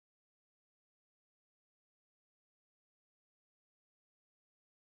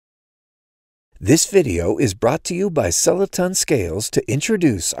This video is brought to you by SellEton Scales to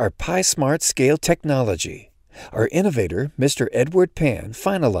introduce our Pi Smart Scale technology. Our innovator, Mr. Edward Pan,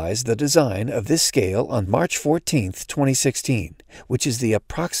 finalized the design of this scale on March 14, 2016, which is the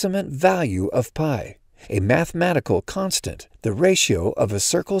approximate value of pi, a mathematical constant, the ratio of a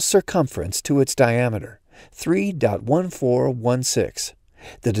circle's circumference to its diameter, 3.1416.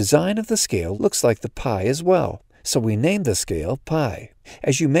 The design of the scale looks like the pi as well, so we named the scale Pi.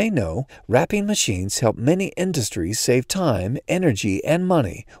 As you may know, wrapping machines help many industries save time, energy, and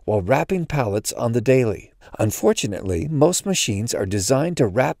money while wrapping pallets on the daily. Unfortunately, most machines are designed to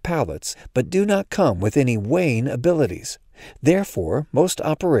wrap pallets but do not come with any weighing abilities. Therefore, most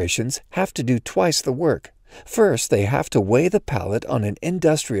operations have to do twice the work. First, they have to weigh the pallet on an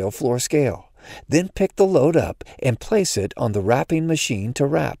industrial floor scale, then pick the load up and place it on the wrapping machine to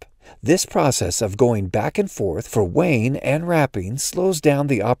wrap. This process of going back and forth for weighing and wrapping slows down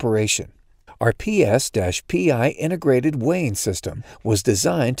the operation. Our PS-PI integrated weighing system was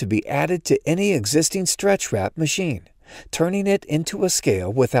designed to be added to any existing stretch wrap machine, turning it into a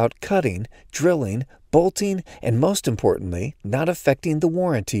scale without cutting, drilling, bolting, and most importantly, not affecting the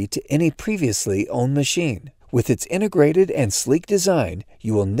warranty to any previously owned machine. With its integrated and sleek design,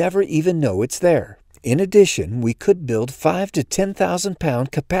 you will never even know it's there. In addition, we could build 5 to 10,000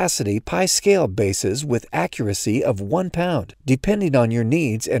 pound capacity Pi scale bases with accuracy of 1 pound, depending on your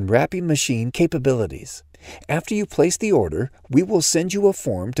needs and wrapping machine capabilities. After you place the order, we will send you a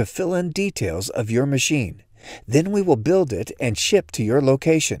form to fill in details of your machine. Then we will build it and ship to your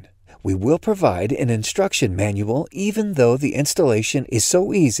location. We will provide an instruction manual even though the installation is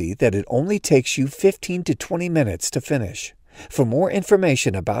so easy that it only takes you 15 to 20 minutes to finish. For more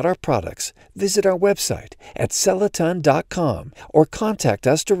information about our products, visit our website at SellEton.com or contact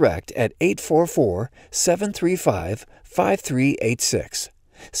us direct at 844-735-5386.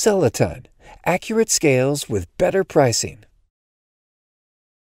 SellEton, accurate scales with better pricing.